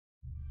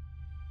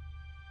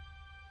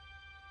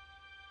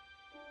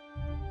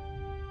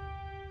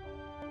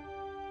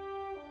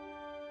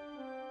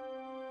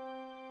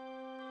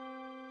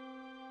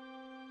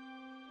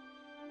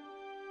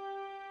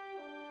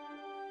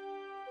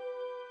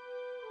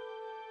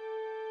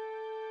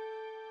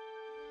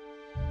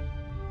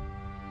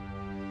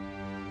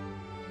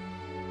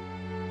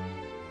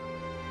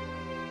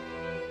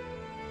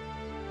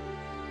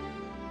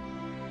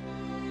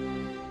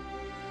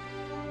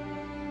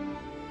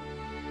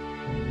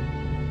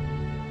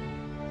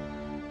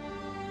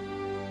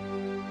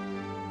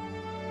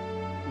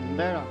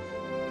They're off.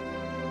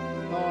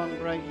 On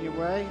breaking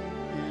away,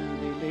 and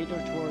the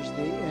leader towards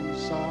the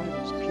inside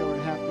is Pure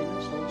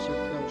Happiness. Also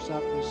close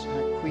up is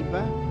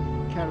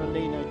Haquiba.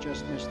 Carolina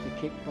just missed the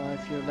kick by a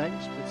few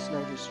lengths, but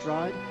slow to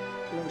stride.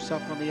 Close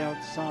up on the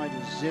outside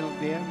is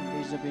Zilbeer.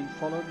 These are being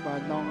followed by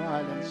Long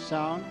Island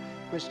Sound.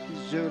 Whiskey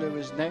Zulu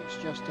is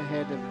next, just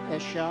ahead of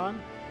Eshan.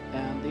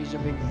 And these are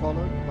being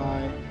followed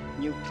by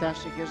New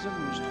Classicism,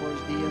 who's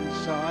towards the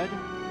inside,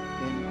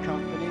 in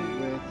company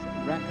with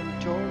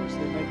Raconteur as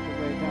they make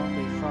their way down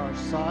the far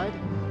side.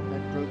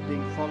 That group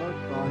being followed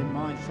by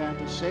My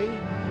Fantasy,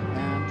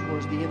 and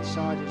towards the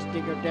inside is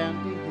Digger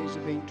Dandy. These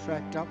are being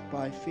tracked up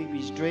by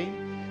Phoebe's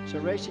Dream. So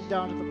racing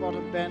down to the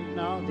bottom bend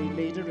now, the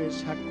leader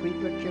is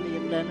Haquiba,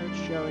 Killian Leonard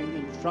showing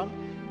in front,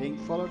 being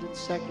followed in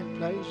second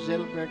place,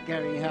 Zilbert,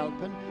 Gary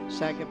Halpin.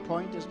 Saga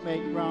Point has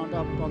made ground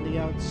up on the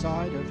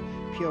outside of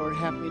Pure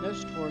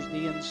Happiness towards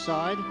the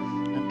inside,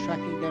 and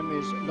tracking them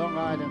is Long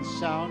Island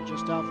Sound,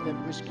 just after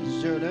them Whiskey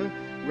Zulu.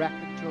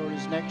 Raconteur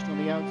is next on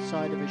the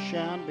outside of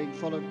Ashan, being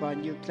followed by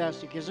New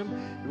Classicism.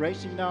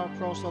 Racing now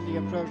across on the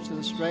approach to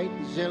the straight,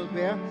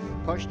 Zilbeer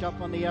pushed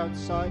up on the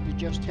outside to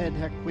just head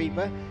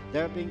Haquiba.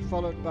 They're being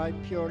followed by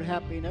Pure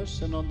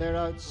Happiness, and on their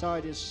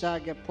outside is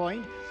Saga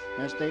Point.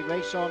 As they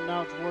race on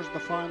now towards the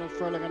final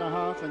furlong and a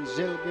half, and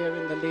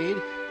Zilbeer in the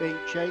lead, being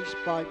chased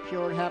by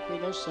Pure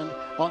Happiness, and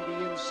on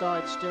the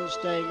inside still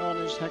staying on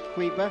is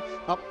Haquiba.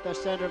 Up the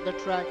center of the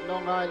track,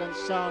 Long Island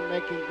Sound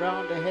making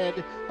ground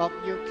ahead of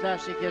New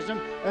Classicism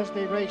as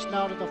they race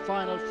now to the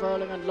final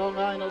furlong, and Long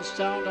Island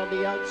Sound on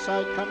the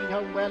outside. Coming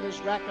home well is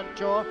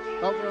Raconteur.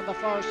 Over on the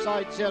far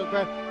side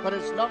Zilber, but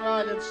it's Long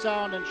Island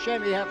Sound and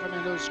Shemi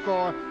Heffernan who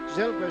score.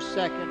 Zilber's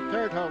second,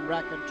 third home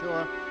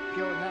Raconteur,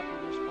 Pure Happiness.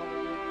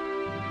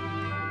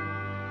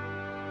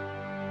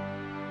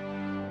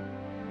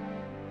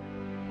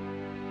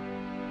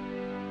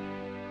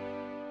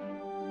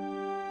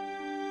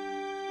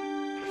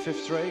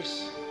 Fifth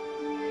race,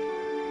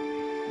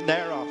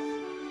 they're off.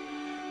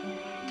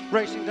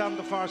 Racing down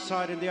the far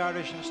side in the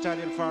Irish and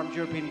Stallion Farms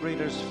European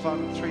Breeders'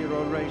 Fund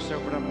 3-year-old race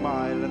over a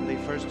mile, and the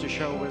first to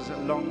show was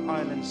Long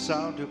Island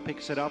Sound, who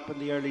picks it up in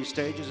the early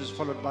stages, is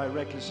followed by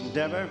Reckless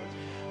Endeavour.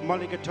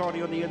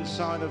 Mulligatawny on the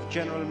inside of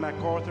General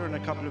MacArthur, and a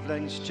couple of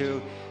lengths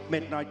to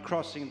Midnight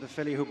Crossing, the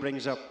filly who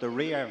brings up the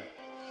rear.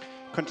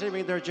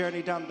 Continuing their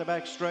journey down the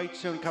back straight,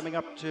 soon coming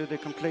up to the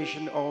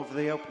completion of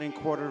the opening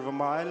quarter of a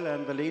mile,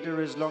 and the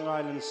leader is Long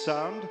Island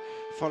Sound,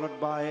 followed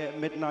by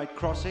Midnight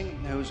Crossing,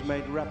 who's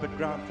made rapid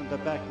ground from the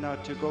back now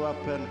to go up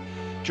and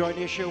join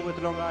issue with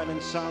Long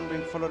Island Sound,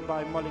 being followed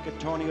by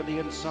Mulligatawny on the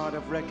inside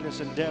of Reckless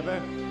Endeavour.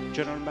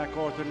 General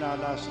MacArthur now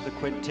last of the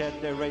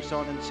quintet. They race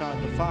on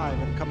inside the 5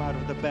 and come out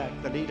of the back.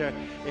 The leader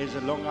is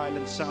Long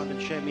Island Sound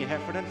and Shemi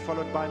Heffernan,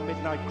 followed by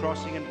Midnight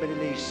Crossing and Billy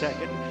Lee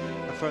second.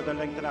 A further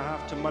length and a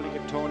half to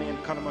Mulligatawny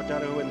and Colin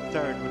O'Donoghue in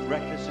third, with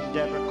Reckless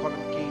Endeavour,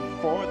 Colin Keane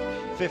fourth.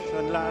 Fifth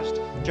and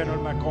last,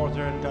 General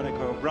MacArthur and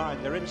Donegal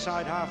O'Brien. They're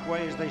inside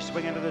halfway as they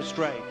swing into the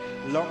straight.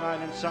 Long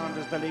Island Sound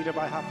is the leader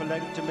by half a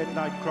length to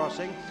Midnight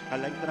Crossing. A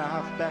length and a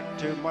half back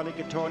to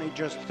Mulligatawny,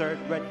 just third.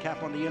 Red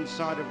Cap on the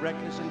inside of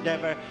Reckless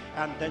Endeavour,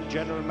 and then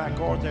General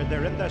MacArthur.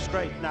 They're in the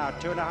straight now,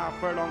 2.5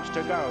 furlongs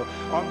to go.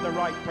 On the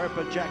right,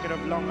 purple jacket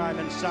of Long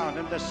Island Sound.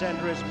 In the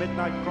centre is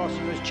Midnight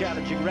Crossing, who is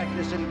challenging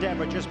Reckless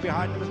Endeavour. Just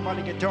behind them is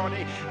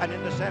Mulligatawny, and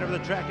in the centre of the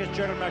track is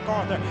General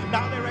MacArthur.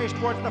 Now they race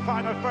towards the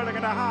final furlong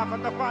and a half,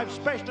 and the 5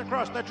 spaced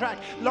across the track.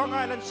 Long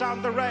Island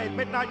Sound the rail,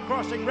 Midnight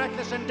Crossing,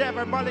 Reckless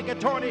Endeavour.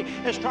 Mulligatawny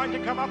is trying to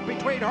come up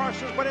between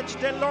horses, but it's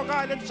still Long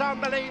Island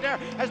Sound the leader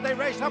as they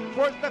race up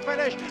towards the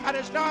finish, and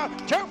it's now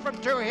 2 from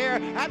 2 here,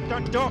 and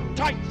Dundalk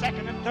tight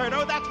second and third.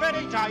 Oh, that's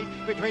very tight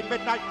between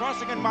Midnight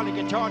Crossing and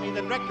Mulligatawny,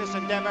 then Reckless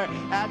Endeavour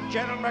and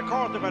General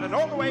MacArthur, but an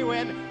all-the-way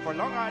win for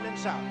Long Island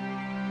Sound.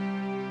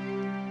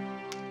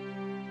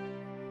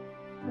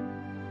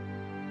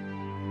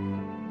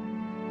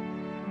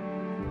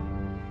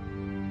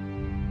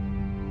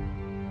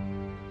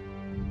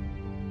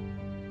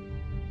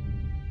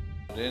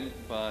 In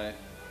by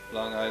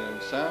Long Island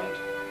Sound.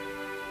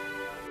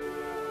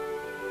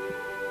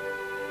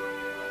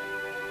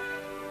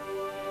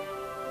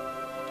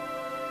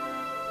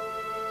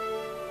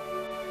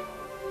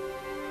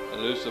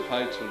 Elusive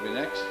Heights will be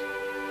next.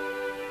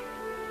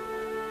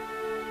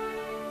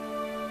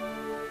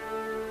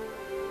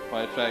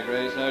 White flag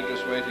raised now,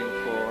 just waiting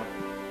for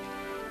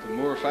the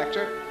Moore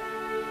Factor.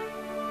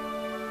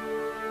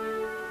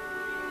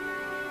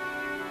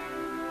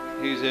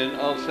 He's in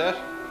all set.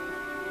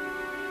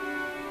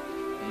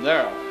 And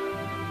they're off.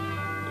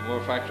 The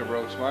Moore Factor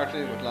broke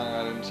smartly, but Long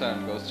Island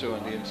Sound goes through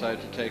on the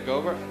inside to take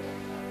over.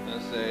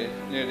 As they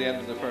near the end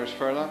of the first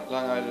furlong,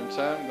 Long Island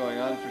Sound going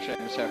on for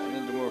Seamus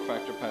Heffernan. The Moore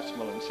Factor Pat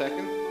Mullen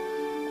second.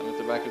 And at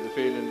the back of the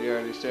field in the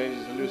early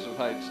stages, Elusive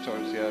Heights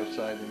towards the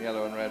outside in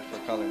yellow and red for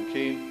Colin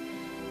Keane.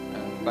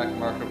 And back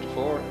marker up to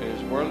 4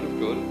 is World of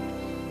Good.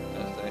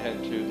 As they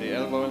head to the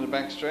elbow in the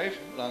back straight,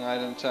 Long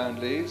Island Sound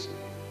leads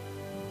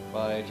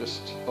by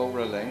just over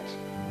a length.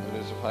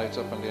 Elusive Heights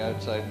up on the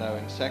outside now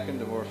in second,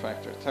 the Moore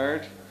Factor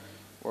third.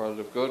 World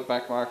of Good,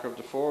 back marker of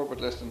the 4,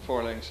 but less than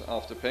 4 lengths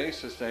off the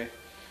pace as they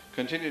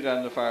Continue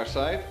down the far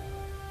side.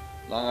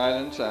 Long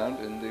Island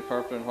Sound in the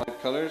purple and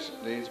white colours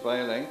leads by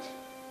a length.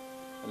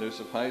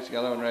 Elusive Heights,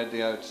 yellow and red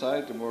the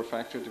outside, the Moore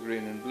Factor, the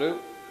green and blue.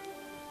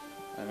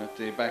 And at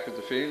the back of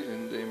the field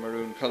in the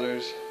maroon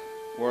colours,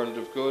 World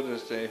of Good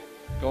as they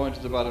go into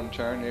the bottom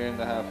turn nearing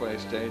the halfway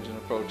stage and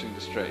approaching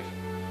the straight.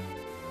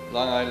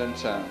 Long Island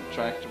Sound,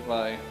 tracked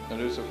by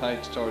Elusive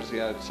Heights towards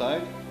the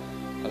outside,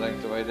 a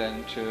length away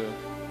then to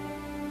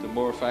the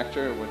Moore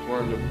Factor with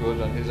World of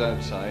Good on his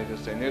outside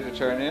as they near the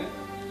turn in.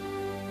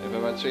 They've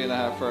about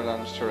 3.5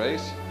 furlongs to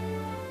race.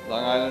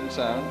 Long Island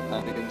Sound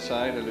on the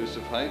inside,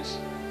 Elusive Heights.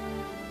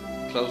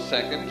 Close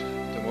second,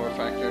 the Moore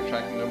Factor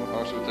tracking them, of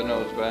course, with the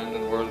noseband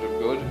and World of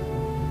Good.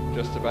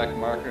 Just the back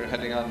marker,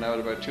 heading on now at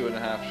about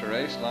 2.5 to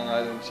race. Long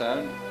Island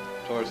Sound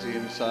towards the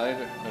inside,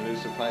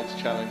 Elusive Heights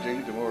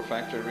challenging, the Moore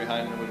Factor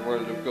behind them with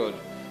World of Good.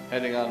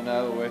 Heading on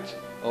now with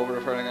over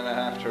 1.5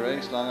 furlongs to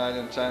race. Long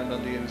Island Sound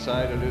on the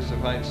inside, Elusive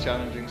Heights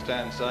challenging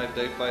stand side,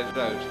 they fight it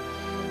out.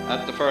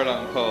 At the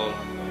furlong pole,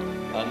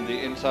 on the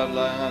inside,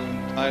 Long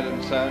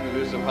Island Sound,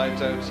 Elusive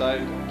Heights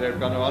outside, they're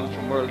gone on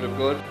from World of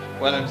Good.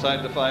 Well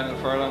inside the final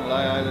furlong,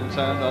 Long Island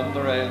Sound on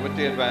the rail with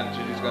the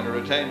advantage. He's going to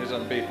retain his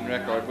unbeaten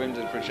record, wins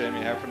it for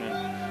Jamie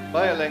Heffernan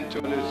by a length to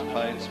Elusive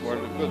Heights.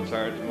 World of Good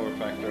third, the Moore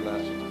Factor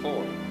last at the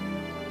fourth.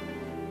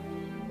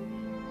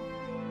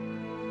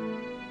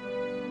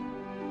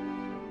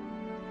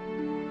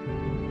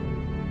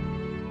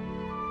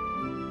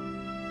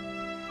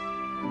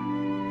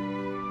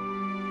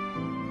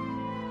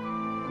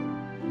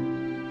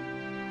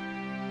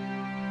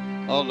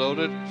 All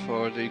loaded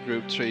for the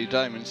Group 3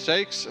 Diamond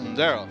Stakes, and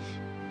they're off.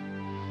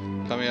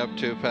 Coming up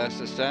to past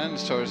the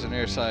stands towards the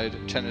near side,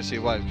 Tennessee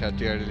Wildcat,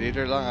 the early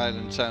leader. Long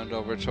Island Sound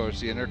over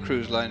towards the inner,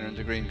 Cruise Liner in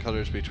the green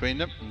colours between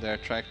them. They're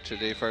tracked to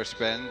the first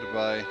bend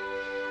by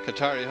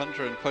Qatari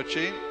Hunter and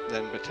Pucci,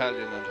 then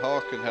Battalion and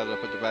Hawk, and held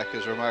up at the back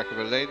is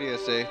Remarkable Lady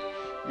as they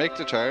make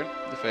the turn.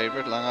 The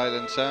favourite, Long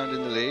Island Sound,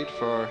 in the lead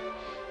for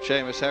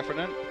Seamus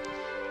Heffernan,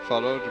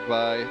 followed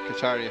by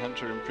Qatari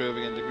Hunter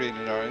improving in the green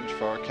and orange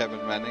for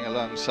Kevin Manning.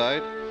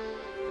 Alongside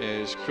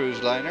is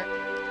Cruise Liner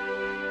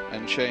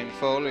and Shane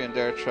Foley, and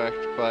they're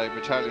tracked by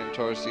Battalion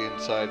towards the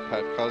inside,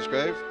 Pat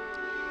Cosgrave.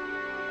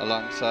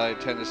 Alongside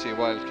Tennessee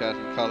Wildcat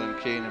and Colin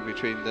Keane, and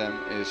between them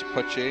is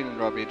Pucci and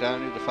Robbie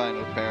Downey, the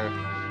final pair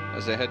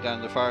as they head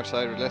down the far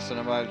side with less than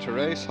a mile to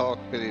race. Hawk,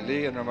 Billy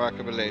Lee, and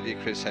Remarkable Lady,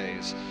 Chris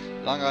Hayes.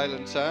 Long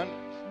Island Sound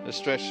is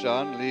stretched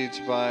on, leads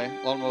by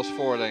almost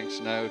 4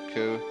 lengths now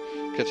to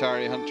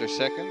Qatari Hunter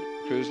second,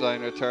 Cruise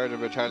Liner third, and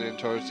Battalion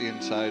towards the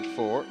inside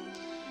 4.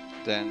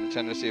 Then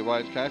Tennessee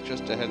Wildcat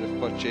just ahead of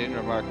Pucci and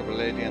Remarkable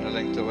Lady, and a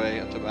length away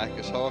at the back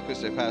is Hawk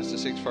as they pass the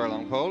 6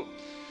 furlong pole.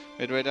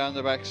 Midway down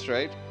the back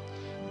straight,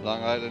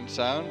 Long Island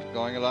Sound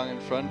going along in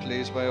front,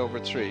 leads by over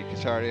 3.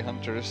 Qatari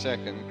Hunter is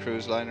second,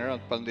 Cruise Liner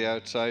up on the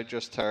outside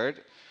just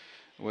third,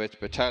 with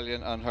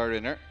Battalion on her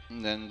inner.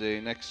 And then the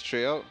next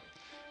trio,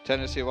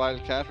 Tennessee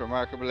Wildcat,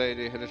 Remarkable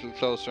Lady a little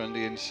closer on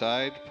the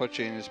inside,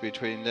 Pucci is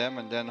between them,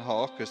 and then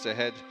Hawk as they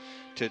head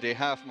to the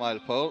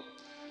half-mile pole.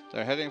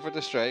 They're heading for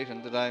the straight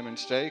and the Diamond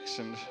Stakes,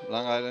 and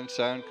Long Island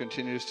Sound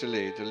continues to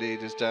lead. The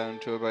lead is down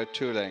to about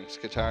 2 lengths.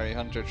 Qatari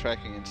Hunter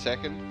tracking in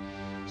second.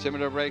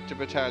 Similar break to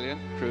Battalion.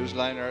 Cruise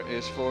Liner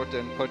is fourth,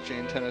 then Pucci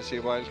and Tennessee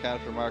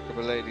Wildcat,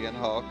 Remarkable Lady and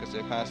Hawk as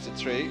they pass the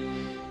 3.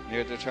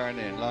 Near the turn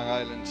in, Long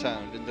Island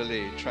Sound in the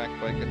lead, tracked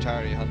by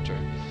Qatari Hunter.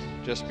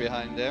 Just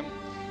behind them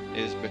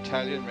is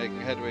Battalion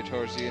making headway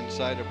towards the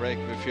inside, a break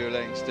of a few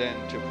lengths then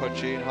to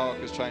Pucci, and Hawk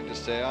is trying to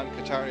stay on.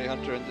 Qatari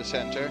Hunter in the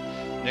centre,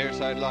 near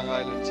side Long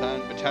Island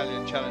Sound,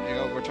 Battalion challenging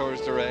over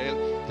towards the rail.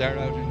 They're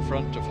out in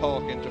front of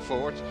Hawk into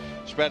fourth.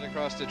 Spread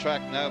across the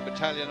track now,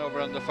 Battalion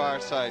over on the far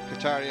side,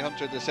 Qatari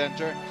Hunter the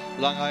centre,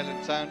 Long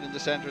Island Sound in the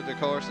centre of the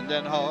course, and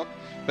then Hawk.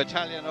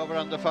 Battalion over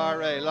on the far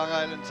rail, Long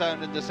Island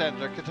Sound in the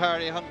centre,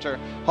 Qatari Hunter,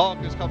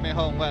 Hawk is coming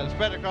home well,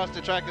 spread across the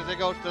track as they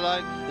go to the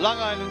line. Long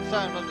Island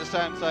Sound on the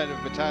stand side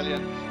of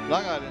Battalion,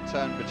 Long Island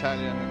Sound,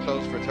 Battalion, and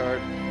close for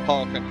third,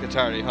 Hawk and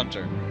Qatari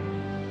Hunter.